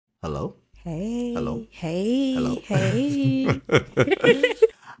Hello? Hello? Hey, hey, Hello? hey.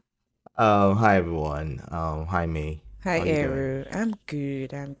 Hi everyone. Hi May. Hi, How you doing? Eru. I'm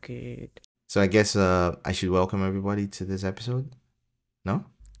good. I'm good. So I guess I should welcome everybody to this episode. No?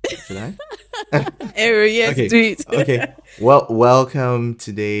 Should I? Eru, yes, Okay. do it. Okay. Well, welcome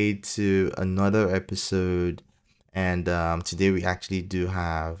today to another episode. And today we actually do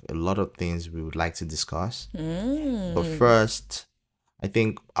have a lot of things we would like to discuss. But mm, first, I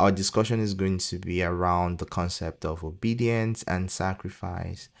think our discussion is going to be around the concept of obedience and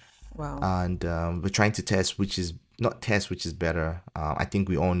sacrifice. wow. And we're trying to test which is not test which is better. I think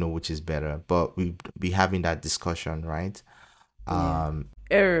we all know which is better, but we'll be having that discussion, right? Yeah. Um,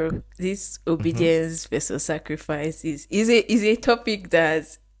 Eru, this mhm. obedience versus sacrifice is a topic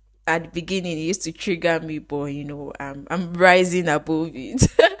that at the beginning it used to trigger me, but I'm rising above it.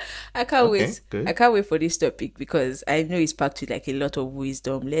 I can't Okay, wait. I good. can't wait for this topic because I know it's packed with like a lot of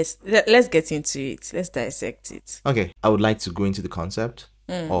wisdom. Let's get into it. Let's dissect it. Okay, I would like to go into the concept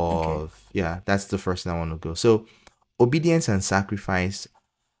Okay. of, yeah, that's the first thing I want to go. So, obedience and sacrifice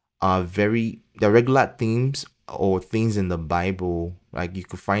are they're regular themes or things in the Bible. Like you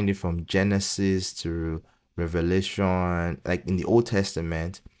could find it from Genesis to Revelation. Like in the Old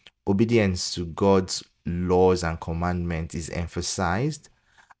Testament, obedience to God's laws and commandments is emphasized,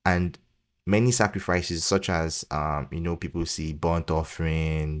 and many sacrifices, such as people see burnt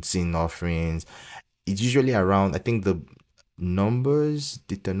offering, sin offerings. It's usually around. I think the numbers,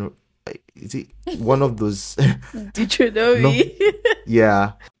 is it one of those? Did you know No, me?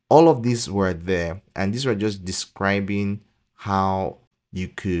 yeah, all of these were there, and these were just describing how you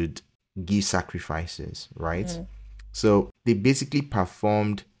could give sacrifices, right? Mm, So they basically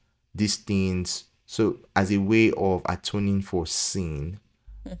performed these things so as a way of atoning for sin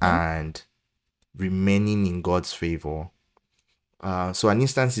mm-hmm. and remaining in God's favor. So an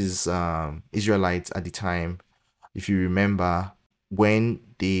instance is Israelites at the time, if you remember, when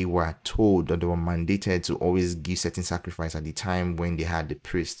they were told that they were mandated to always give certain sacrifice at the time when they had the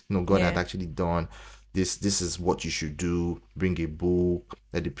priest. God had Yeah. actually done this. This is what you should do. Bring a bull,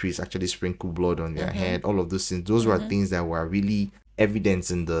 let the priest actually sprinkle blood on their Mm-hmm. head. All of those things. Those were Mm-hmm. things that were really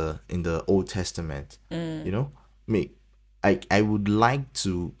evidence in the Old Testament. You Mm. know, me, I would like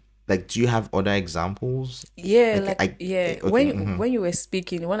to, like. Do you have other examples? Okay. When you were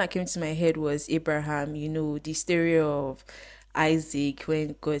speaking, one that came to my head was Abraham. The story of Isaac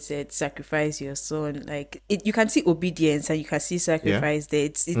when God said, "Sacrifice your son." Like you can see obedience and you can see Yeah. sacrifice there.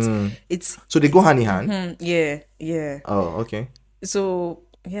 It's it's Mm. it's So they go it's hand in hand. mhm, yeah, yeah. Oh, okay. So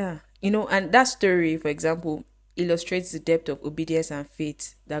yeah, and that story, for example, illustrates the depth of obedience and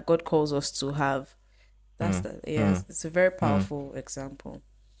faith that God calls us to have. Mm, Yes, mm, it's a very mm. powerful example.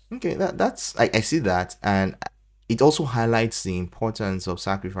 Okay, that's I see that, and it also highlights the importance of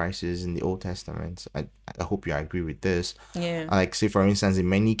sacrifices in the Old Testament. I hope you agree with this. Yeah. Like, say for instance, in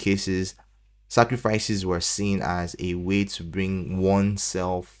many cases, sacrifices were seen as a way to bring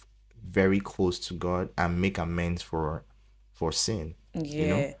oneself very close to God and make amends for sin. You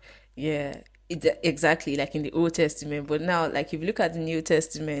know? Yeah, yeah, exactly like in the Old Testament. But now, like if you look at the New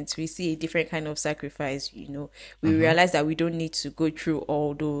Testament, we see a different kind of sacrifice. We Mm-hmm. realize that we don't need to go through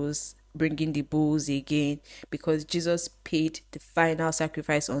all those bringing the bulls again because Jesus paid the final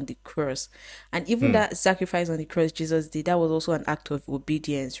sacrifice on the cross. And even Hmm. that sacrifice on the cross Jesus did, that was also an act of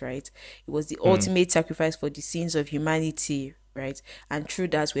obedience, right? It was the Hmm. ultimate sacrifice for the sins of humanity, right? And through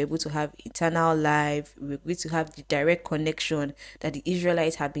that, we're able to have eternal life. We're able to have the direct connection that the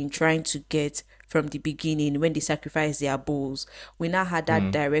Israelites had been trying to get from the beginning when they sacrificed their bulls. We now had that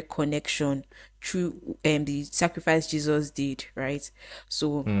Hmm. direct connection through the sacrifice Jesus did, right?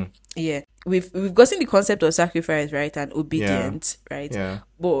 So Hmm. yeah, we've gotten the concept of sacrifice, right, and Yeah. obedience, right? Yeah.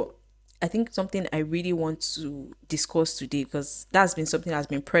 But I think something I really want to discuss today, because that's been something that's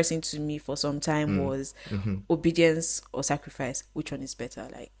been pressing to me for some time, Hmm. was Mm-hmm. obedience or sacrifice. Which one is better?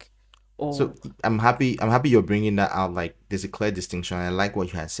 Like, So or I'm happy. I'm happy you're bringing that out. Like, there's a clear distinction. I like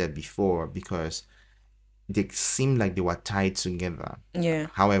what you had said before because they seem like they were tied together. yeah.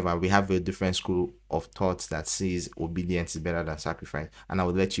 However, we have a different school of thoughts that says obedience is better than sacrifice, and I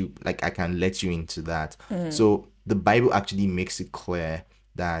would let you, like, I can let you into that. So the Bible actually makes it clear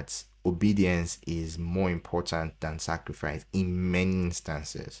that obedience is more important than sacrifice in many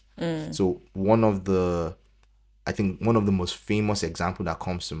instances. So I think one of the most famous example that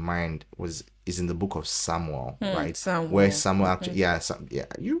comes to mind is in the book of Samuel, right? Where Samuel. Samuel actually, yeah, yeah,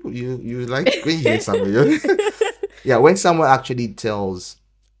 you like when you hear Samuel, yeah, when Samuel actually tells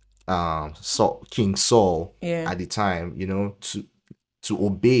King Saul Yeah. at the time, to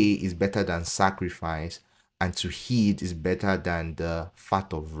obey is better than sacrifice, and to heed is better than the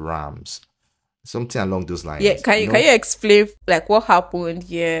fat of rams. Something along those Yeah, lines. can you explain like what happened?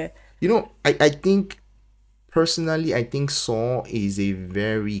 Yeah. I think personally, I think Saul is a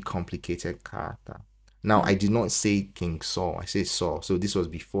very complicated character. Now, I did not say King Saul, I say Saul. So this was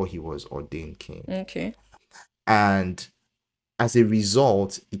before he was ordained king. Okay. And as a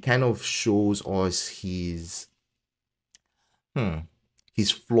result, it kind of shows us his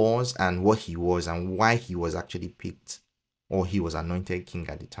flaws and what he was and why he was actually picked or he was anointed king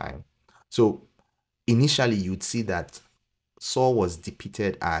at the time. So initially, you'd see that Saul was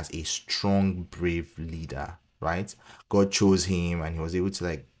depicted as a strong, brave leader, right? God chose him and he was able to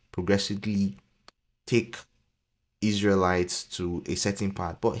like progressively take Israelites to a certain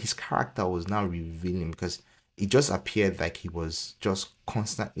part. But his character was now revealing because it just appeared like he was just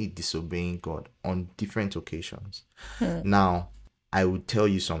constantly disobeying God on different occasions. Now, I will tell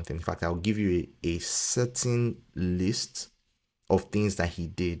you something. In fact, I'll give you a certain list of things that he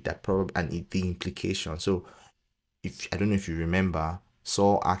did that probably and the implication. So if I don't know if you remember,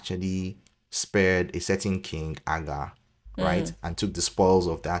 Saul actually spared a certain king, Agar, right, and took the spoils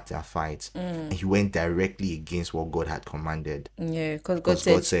of that their fight, and he went directly against what God had commanded, Yeah, because God because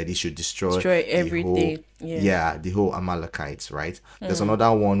God said said he should destroy destroy the whole, everything. Yeah. the whole Amalekites, right? There's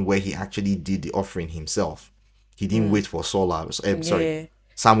another one where he actually did the offering himself. He didn't wait for Yeah.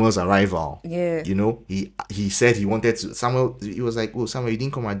 Samuel's arrival. Yeah. He said he wanted to. Samuel, he was like, "Oh, Samuel, you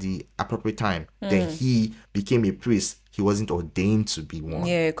didn't come at the appropriate time." Then he became a priest. He wasn't ordained to be one.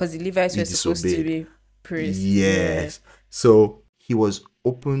 Yeah, because the Levites He were supposed to disobeyed. be priests. Yeah. Yes. So he was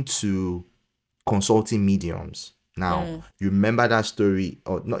open to consulting mediums. Now, you remember that story,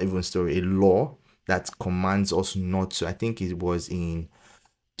 or not even story, a law that commands us not to. I think it was in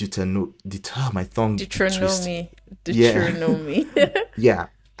my tongue twist. Deuteronomy. Yeah. Deuteronomy. Yeah.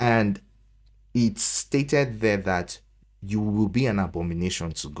 And it stated there that you will be an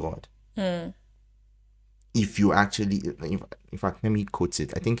abomination to God. If you actually, in fact, let me quote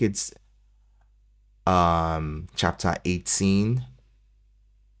it. I think it's chapter 18,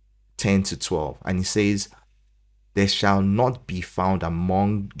 10 to 12. And it says, there shall not be found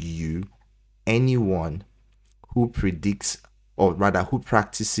among you anyone who predicts, or rather who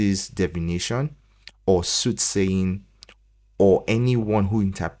practices divination or soothsaying, or anyone who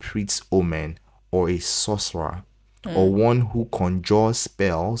interprets omen, or a sorcerer, or one who conjures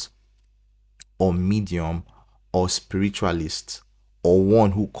spells, or medium, or spiritualist, or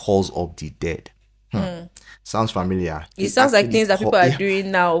one who calls up the dead. Sounds familiar. It sounds like things that people are doing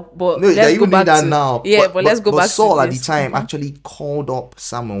now, but No, they're let's go even doing back that to now. yeah, but let's go back Saul to at the this. time actually called up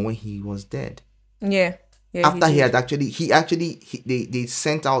Samuel when he was dead. Yeah. Yeah. After he did. had they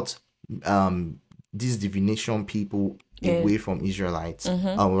sent out these divination people away from Israelites,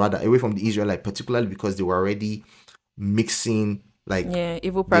 rather away from the Israelite, particularly because they were already mixing like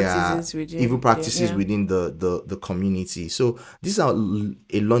evil their practices within evil practices yeah. within the community. So these are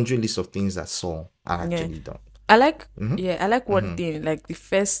a laundry list of things that Saul had actually done. I like I like one thing, like the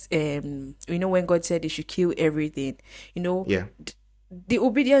first when God said they should kill everything, Yeah. the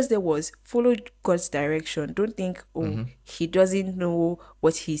obedience there was follow God's direction. Don't think he doesn't know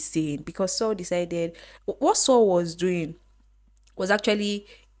what he's saying, because Saul decided what Saul was doing was actually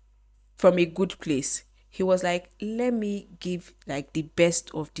from a good place. He was like, let me give like the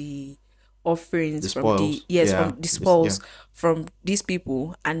best of the offerings The from the spoils. Yeah. from the spoils from these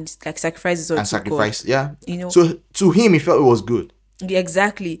people, and like sacrifices And unto sacrifice. God. Yeah. So to him, he felt it was good. Yeah,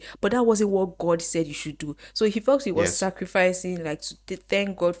 exactly, but that wasn't what God said you should do. So he felt he was Yes. sacrificing, like to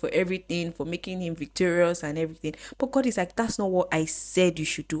thank God for everything, for making him victorious and everything. But God is like, that's not what I said you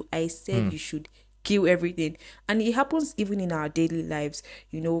should do. I said you should kill everything. And it happens even in our daily lives.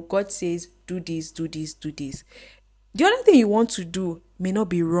 God says, do this, do this, do this. The other thing you want to do may not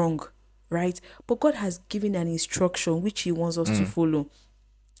be wrong, right? But God has given an instruction which he wants us to follow.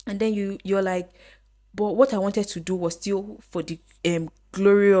 And then you're like, but what I wanted to do was still for the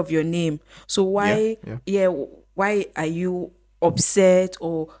glory of your name. So why why are you upset?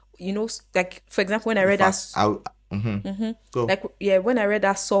 Or like, for example, when I read that Go. like when I read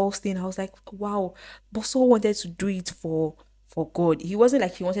that Saul's thing, I was like, wow, but Saul wanted to do it for God. He wasn't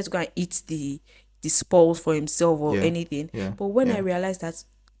like he wanted to go and eat the spoils for himself or anything. But when I realized that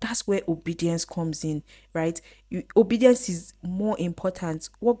that's where obedience comes in, right? Obedience is more important.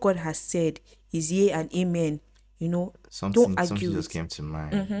 What God has said is yea and amen. Don't argue. Something just came to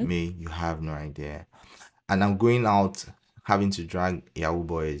mind. Me, you have no idea. And I'm going out having to drag Yahoo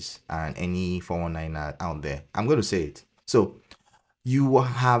boys and any 419 out there. I'm going to say it. So you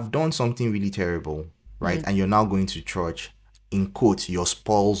have done something really terrible, right? And you're now going to church, in quotes, your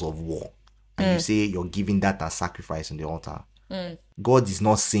spoils of war. and you say you're giving that as sacrifice on the altar. God is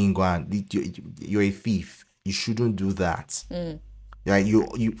not saying, go and you're a thief. You shouldn't do that. Right?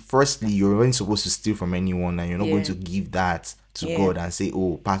 You firstly, you're only supposed to steal from anyone, and you're not going to give that to God and say,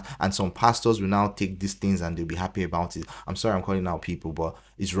 oh, and some pastors will now take these things and they'll be happy about it. I'm sorry, I'm calling out people, but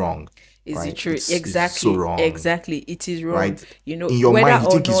it's wrong. Is right? it true? It's Exactly. so wrong. Exactly. It is wrong. Right? You know, in your whether mind, you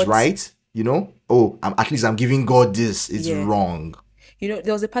or think it's not- right. You know, oh, at least I'm giving God this. It's wrong. You know,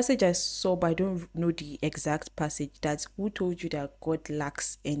 there was a passage I saw, but I don't know the exact passage. That's who told you that God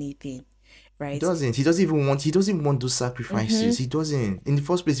lacks anything, right? He doesn't even want those sacrifices. He doesn't. In the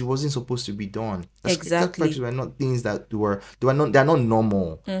first place, it wasn't supposed to be done. Exactly. Sacrifices were not things that they're not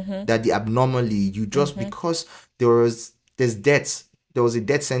normal. They're the abnormally. You just because there's death. There was a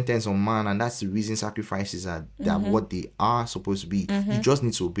death sentence on man, and that's the reason sacrifices are what they are supposed to be. You just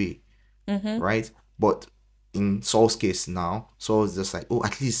need to obey. Right? But in Saul's case now, Saul's just like, oh,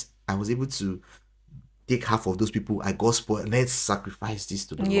 at least I was able to take half of those people I got spoiled. Let's sacrifice this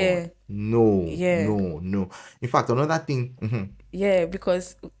to the Lord. No. In fact, another thing. Yeah,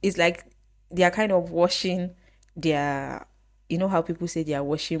 because it's like they are kind of washing their, you know how people say they are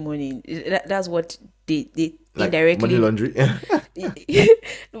washing money. That's what they Like indirectly money laundry.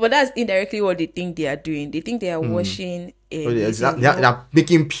 but that's indirectly what they think they are doing. They think they are washing they're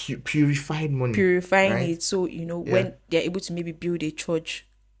making purified money, purifying right? it. So when they're able to maybe build a church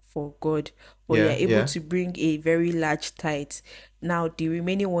for God, or you're able to bring a very large tithe, now the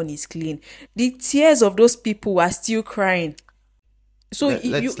remaining one is clean. The tears of those people are still crying. So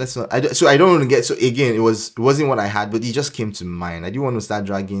let's not. I don't want to get. So again, it wasn't what I had, but it just came to mind. I didn't want to start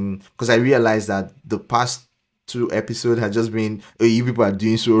dragging because I realized that the past 2 episodes had just been, oh, you people are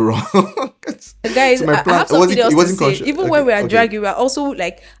doing so wrong. Guys, so my plan, I have something else to say. conscious. Even when we are dragging, we are also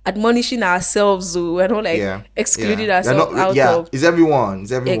like admonishing ourselves. So we're not like excluding ourselves out of. It's everyone.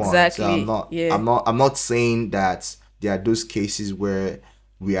 Exactly. So I'm not saying that there are those cases where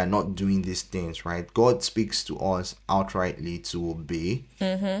we are not doing these things, right? God speaks to us outrightly to obey,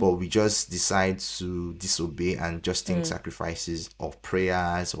 but we just decide to disobey and just think sacrifices of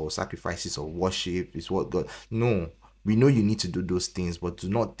prayers or sacrifices of worship is what God. No, we know you need to do those things, but do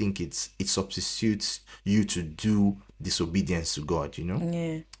not think it substitutes you to do disobedience to God. You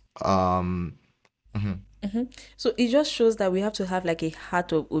know. So it just shows that we have to have like a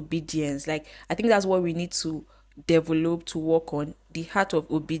heart of obedience. Like I think that's what we need to develop, to work on, the heart of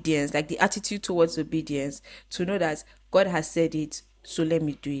obedience, like the attitude towards obedience, to know that God has said it, so let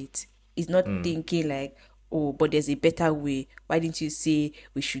me do it. It's not thinking like, oh, but there's a better way. Why didn't you say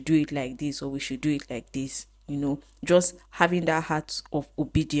we should do it like this or we should do it like this? You know, just having that heart of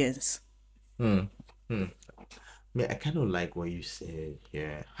obedience. I kind of like what you said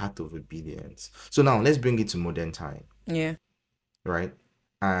here, heart of obedience. So now let's bring it to modern time. Yeah. Right?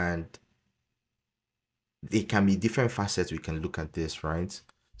 And it can be different facets we can look at this, right?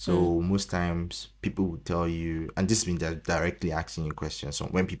 So most times people will tell you, and this has been directly asking you questions. So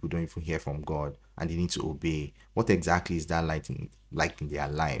when people don't even hear from God and they need to obey, what exactly is that like in their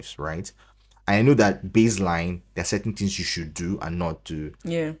lives, right? I know that baseline, there are certain things you should do and not do.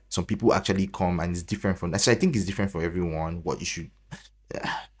 Yeah. Some people actually come and it's different from that. So I think it's different for everyone. What you should.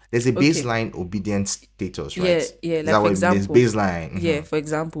 There's a baseline obedience status, right? Yeah. Like for example, there's baseline. Yeah. For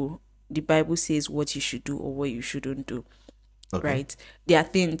example, the Bible says what you should do or what you shouldn't do. Okay. Right? There are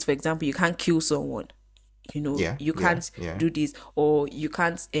things, for example, you can't kill someone. You know, you can't do this, or you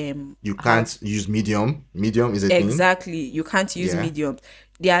can't you can't use medium. Medium is a thing. Exactly. You can't use medium.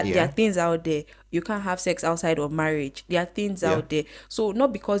 There are things out there. You can't have sex outside of marriage. There are things out there. So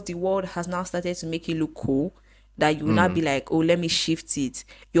not because the world has now started to make it look cool that you will not be like, oh, let me shift it.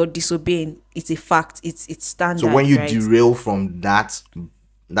 You're disobeying. It's a fact. It's standard. So when you derail from that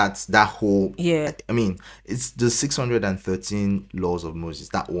whole, I mean, it's the 613 laws of Moses,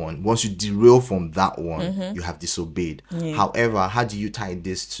 that one. Once you derail from that one, you have disobeyed. However, how do you tie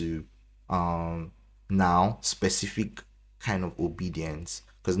this to now specific kind of obedience?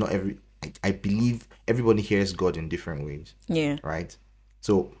 Because not I believe everybody hears God in different ways. Yeah. Right?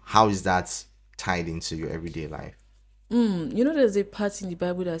 So how is that tied into your everyday life? You know, there's a part in the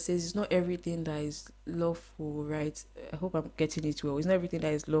Bible that says it's not everything that is lawful, right? I hope I'm getting it well. It's not everything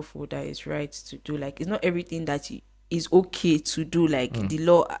that is lawful that is right to do. Like, it's not everything that is okay to do. Like, the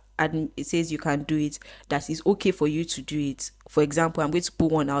law, and it says you can do it, that is okay for you to do it. For example, I'm going to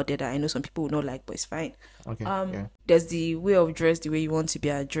put one out there that I know some people will not like, but it's fine. Okay. There's the way of dress, the way you want to be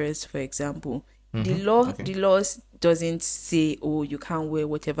addressed, for example. The laws doesn't say, oh, you can't wear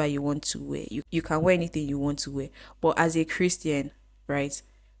whatever you want to wear. You can wear anything you want to wear. But as a Christian, right,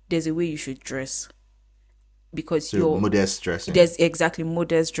 there's a way you should dress. because So modest dressing. there's exactly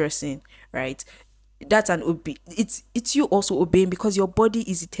modest dressing, right? That's an it's you also obeying, because your body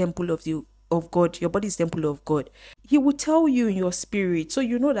is the temple of God. Your body is the temple of God. He will tell you in your spirit, so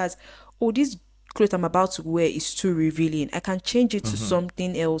you know that, oh, this clothes I'm about to wear is too revealing. I can change it to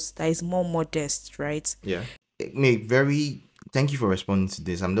something else that is more modest, right? Yeah. Very thank you for responding to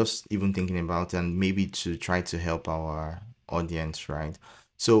this. I'm just even thinking about and maybe to try to help our audience, right?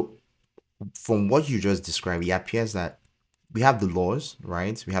 So from what you just described, it appears that we have the laws,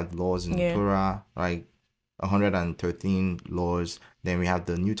 right? We have the laws in the Yeah. Torah, like 113 laws. Then we have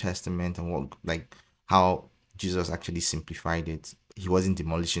the New Testament and what, like, how Jesus actually simplified it. He wasn't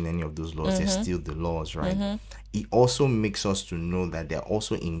demolishing any of those laws. They're still the laws, right? It also makes us to know that there are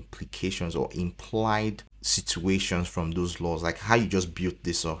also implications or implied situations from those laws, like how you just built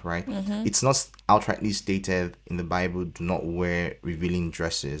this up, right? It's not outrightly stated in the Bible, do not wear revealing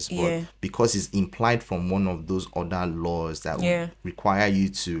dresses, but Yeah. because it's implied from one of those other laws that Yeah. would require you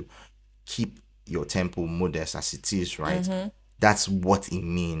to keep your temple modest as it is, right? That's what it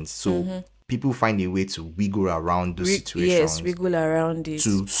means. So people find a way to wiggle around those Yes, situations wiggle around it.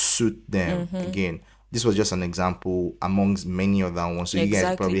 to suit them. Again, this was just an example amongst many other ones. So you guys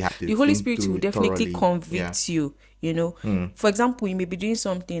Exactly. probably have to The Holy think Spirit through will it definitely thoroughly. convict you, you know. For example, you may be doing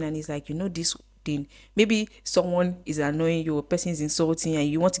something and it's like, this thing. Maybe someone is annoying you, a person is insulting, and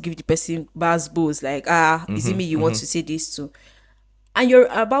you want to give the person buzz buzz, like, is it me you want to say this to? And you're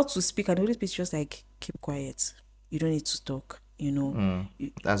about to speak, and the Holy Spirit just like, keep quiet. You don't need to talk,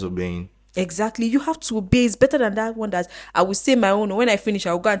 That's obeying. Exactly. You have to obey. It's better than that one that I will say my own. When I finish,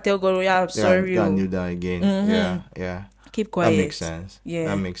 I'll go and tell God, oh, yeah, I'm sorry. Yeah, kneel down again. Yeah. Keep That quiet. makes sense. Yeah.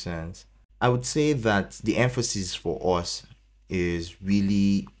 That makes sense. I would say that the emphasis for us is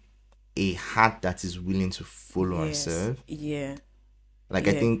really a heart that is willing to follow and Yes. serve. Yeah. Like,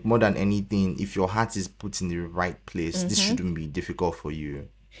 I think more than anything, if your heart is put in the right place, this shouldn't be difficult for you.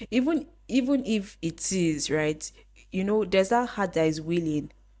 Even if it is, right, there's that heart that is willing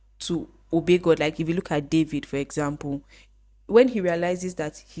to obey God. Like if you look at David, for example, when he realizes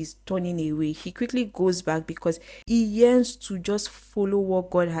that he's turning away, he quickly goes back because he yearns to just follow what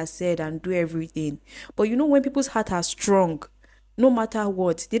God has said and do everything. But when people's heart are strong, no matter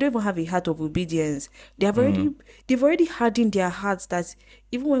what, they don't even have a heart of obedience. They've already hardened their hearts that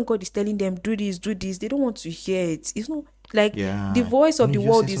even when God is telling them do this, they don't want to hear it. It's not like the voice of the You just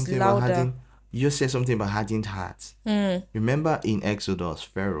world said is something about louder. you just said something about hardened hearts. Remember in Exodus,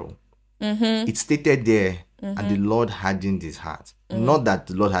 Pharaoh, it stated there, and the Lord hardened his heart. Not that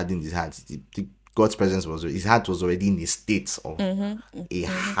the Lord hardened his heart. God's presence his heart was already in a state of a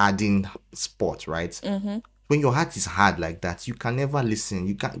hardened spot, right? When your heart is hard like that, you can never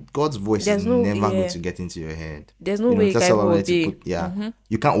listen. God's voice is never going to get into your head. There's no way you that's can how I wanted to obey.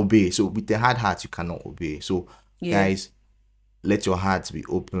 you can't obey. So with the hard heart, you cannot obey. So guys, let your hearts be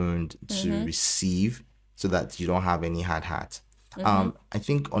opened to receive, so that you don't have any hard heart. I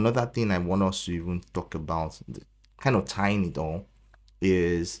think another thing I want us to even talk about, kind of tying it all,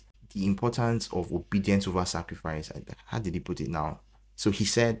 is the importance of obedience over sacrifice. How did he put it now? So he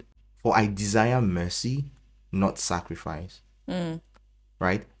said, "For I desire mercy, not sacrifice."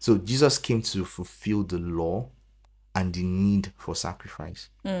 Right? So Jesus came to fulfill the law and the need for sacrifice.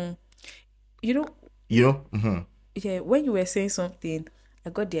 Yeah, when you were saying something, I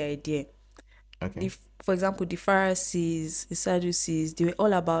got the idea. Okay. For example, the Pharisees, the Sadducees, they were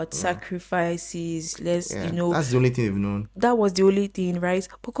all about sacrifices. That's the only thing they've known. That was the only thing, right?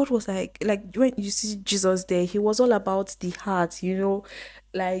 But God was like when you see Jesus there, he was all about the heart,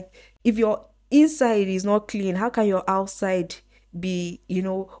 like if your inside is not clean, how can your outside be,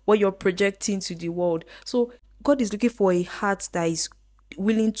 what you're projecting to the world? So God is looking for a heart that is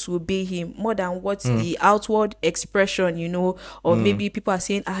willing to obey him more than what the outward expression, or maybe people are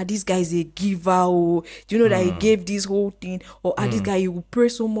saying, this guy is a giver, do you know that he gave this whole thing, or this guy, he will pray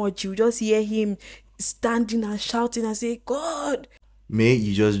so much, you just hear him standing and shouting and say, God. May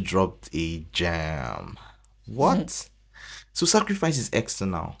you just dropped a jam. What? So sacrifice is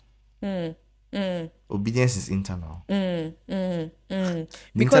external. Obedience is internal. The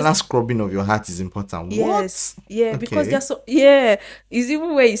internal scrubbing of your heart is important. Yes. What? Yeah, because they're so, it's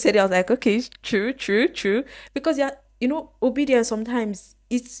even where you said it, I was like, okay, true. Because obedience sometimes,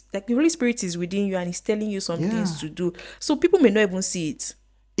 it's like the Holy Spirit is within you and he's telling you some things to do. So people may not even see it.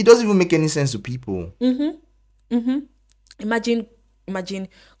 It doesn't even make any sense to people. Imagine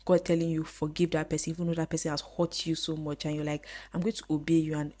God telling you, forgive that person, even though that person has hurt you so much, and you're like, I'm going to obey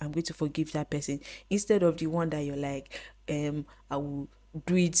you and I'm going to forgive that person, instead of the one that you're like, I will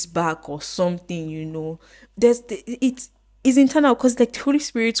do it back or something. It's internal, because like the Holy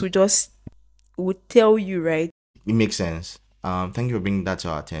Spirit will just would tell you, right? It makes sense. Thank you for bringing that to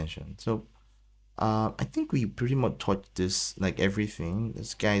our attention. So, I think we pretty much touched this, like everything.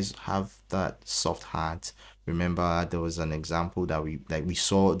 These guys have that soft heart. Remember, there was an example that we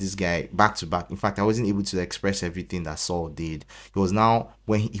saw this guy back to back. In fact, I wasn't able to express everything that Saul did. He was now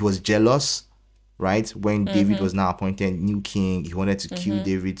when he was jealous, right? When David was now appointed new king, he wanted to kill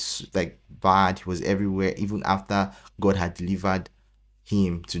David like bad. He was everywhere, even after God had delivered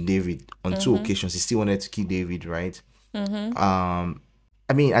him to David on two occasions. He still wanted to kill David, right?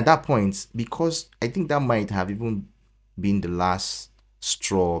 I mean, at that point, because I think that might have even been the last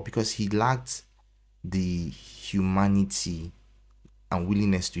straw, because he lacked the humanity and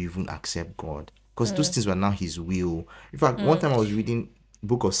willingness to even accept God, because those things were now his will. In fact, one time I was reading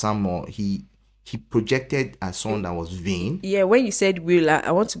Book of Samuel, he projected as someone that was vain. Yeah, when you said will,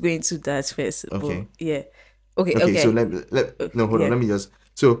 I want to go into that first. But Okay. yeah. Okay, Okay, so okay. no, hold on, Yeah. let me just.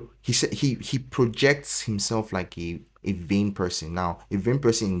 So he said he projects himself like a vain person. Now, a vain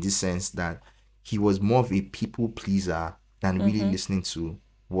person in this sense that he was more of a people pleaser than really listening to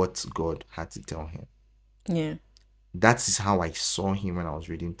what God had to tell him. Yeah. That is how I saw him when I was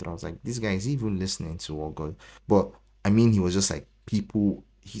reading through. I was like, this guy is even listening to what God. But I mean, he was just like people.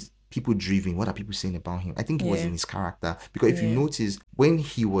 He's people driven. What are people saying about him? I think it was in Yeah. his character, because if you Yeah. notice, when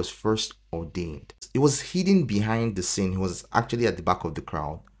he was first ordained, it was hidden behind the scene. He was actually at the back of the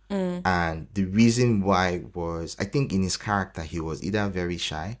crowd. And the reason why was, I think in his character, he was either very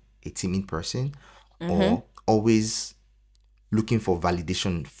shy, a timid person, or always looking for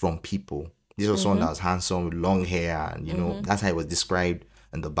validation from people. This was someone that was handsome with long hair, and that's how it was described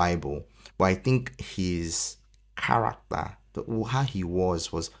in the Bible. But I think his character, how he was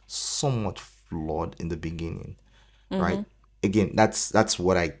somewhat flawed in the beginning, right? Again, that's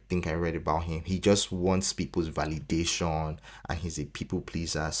what I think I read about him. He just wants people's validation, and he's a people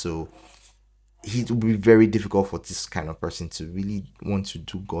pleaser. So it will be very difficult for this kind of person to really want to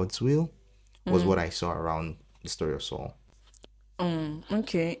do God's will. Was what I saw around the story of Saul.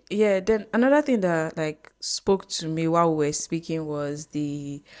 Okay. Yeah. Then another thing that like spoke to me while we were speaking was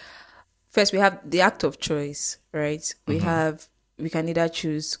the first we have the act of choice, right? We can either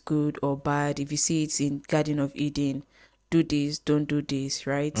choose good or bad. If you see it in Garden of Eden, do this, don't do this,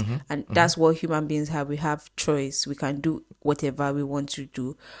 right? And that's what human beings have. We have choice. We can do whatever we want to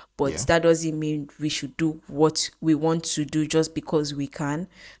do, but Yeah. that doesn't mean we should do what we want to do just because we can.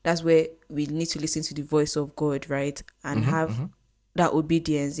 That's where we need to listen to the voice of God, right? And have that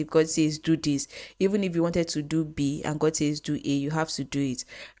obedience. If God says do this, even if you wanted to do B and God says do A, you have to do it,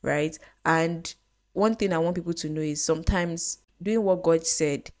 right? And one thing I want people to know is sometimes doing what God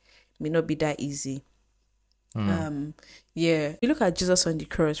said may not be that easy. Yeah, you look at Jesus on the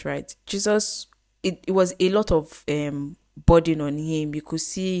cross, right? Jesus, it was a lot of burden on him. You could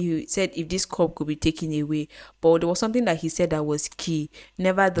see he said if this cup could be taken away, but there was something that he said that was key.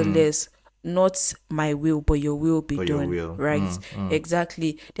 Nevertheless, not my will but your will be For your done, will. right?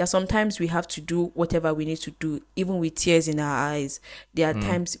 Exactly. There are sometimes we have to do whatever we need to do even with tears in our eyes. There are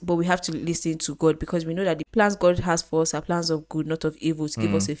times, but we have to listen to God, because we know that the plans God has for us are plans of good, not of evil, to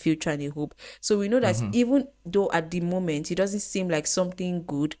give us a future and a hope. So we know that even though at the moment it doesn't seem like something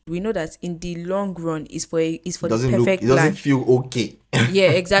good, we know that in the long run is for the It perfect doesn't plan. feel okay. Yeah,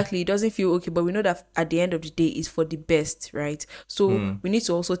 exactly. It doesn't feel okay, but we know that at the end of the day, it's for the best, right? So we need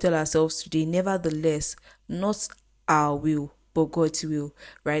to also tell ourselves today, nevertheless, not our will, but God's will,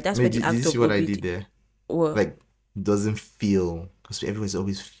 right? That's where Maybe the did you act see of what I did obedience. there? Well, Like, doesn't feel, because everyone's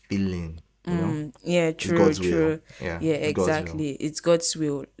always feeling. yeah, It's true, God's will. true. Yeah, Yeah, it's God's will. exactly. It's God's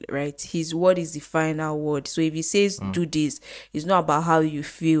will, right? His word is the final word. So if he says do this, it's not about how you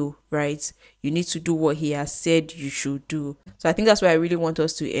feel, right? You need to do what he has said you should do. So I think that's why I really want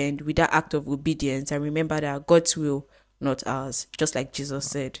us to end with that act of obedience and remember that God's will, not ours, just like Jesus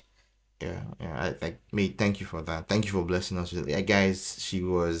said. Yeah. Thank you for that. Thank you for blessing us with. Yeah, guys, she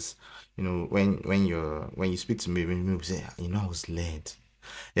was, when you speak to me, when people say, I was led.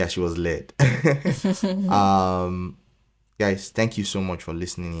 Yeah, she was led. um, guys, thank you so much for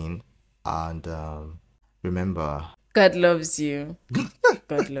listening in, and remember, God loves you.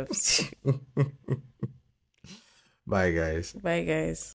 God loves you. bye, guys. Bye, guys.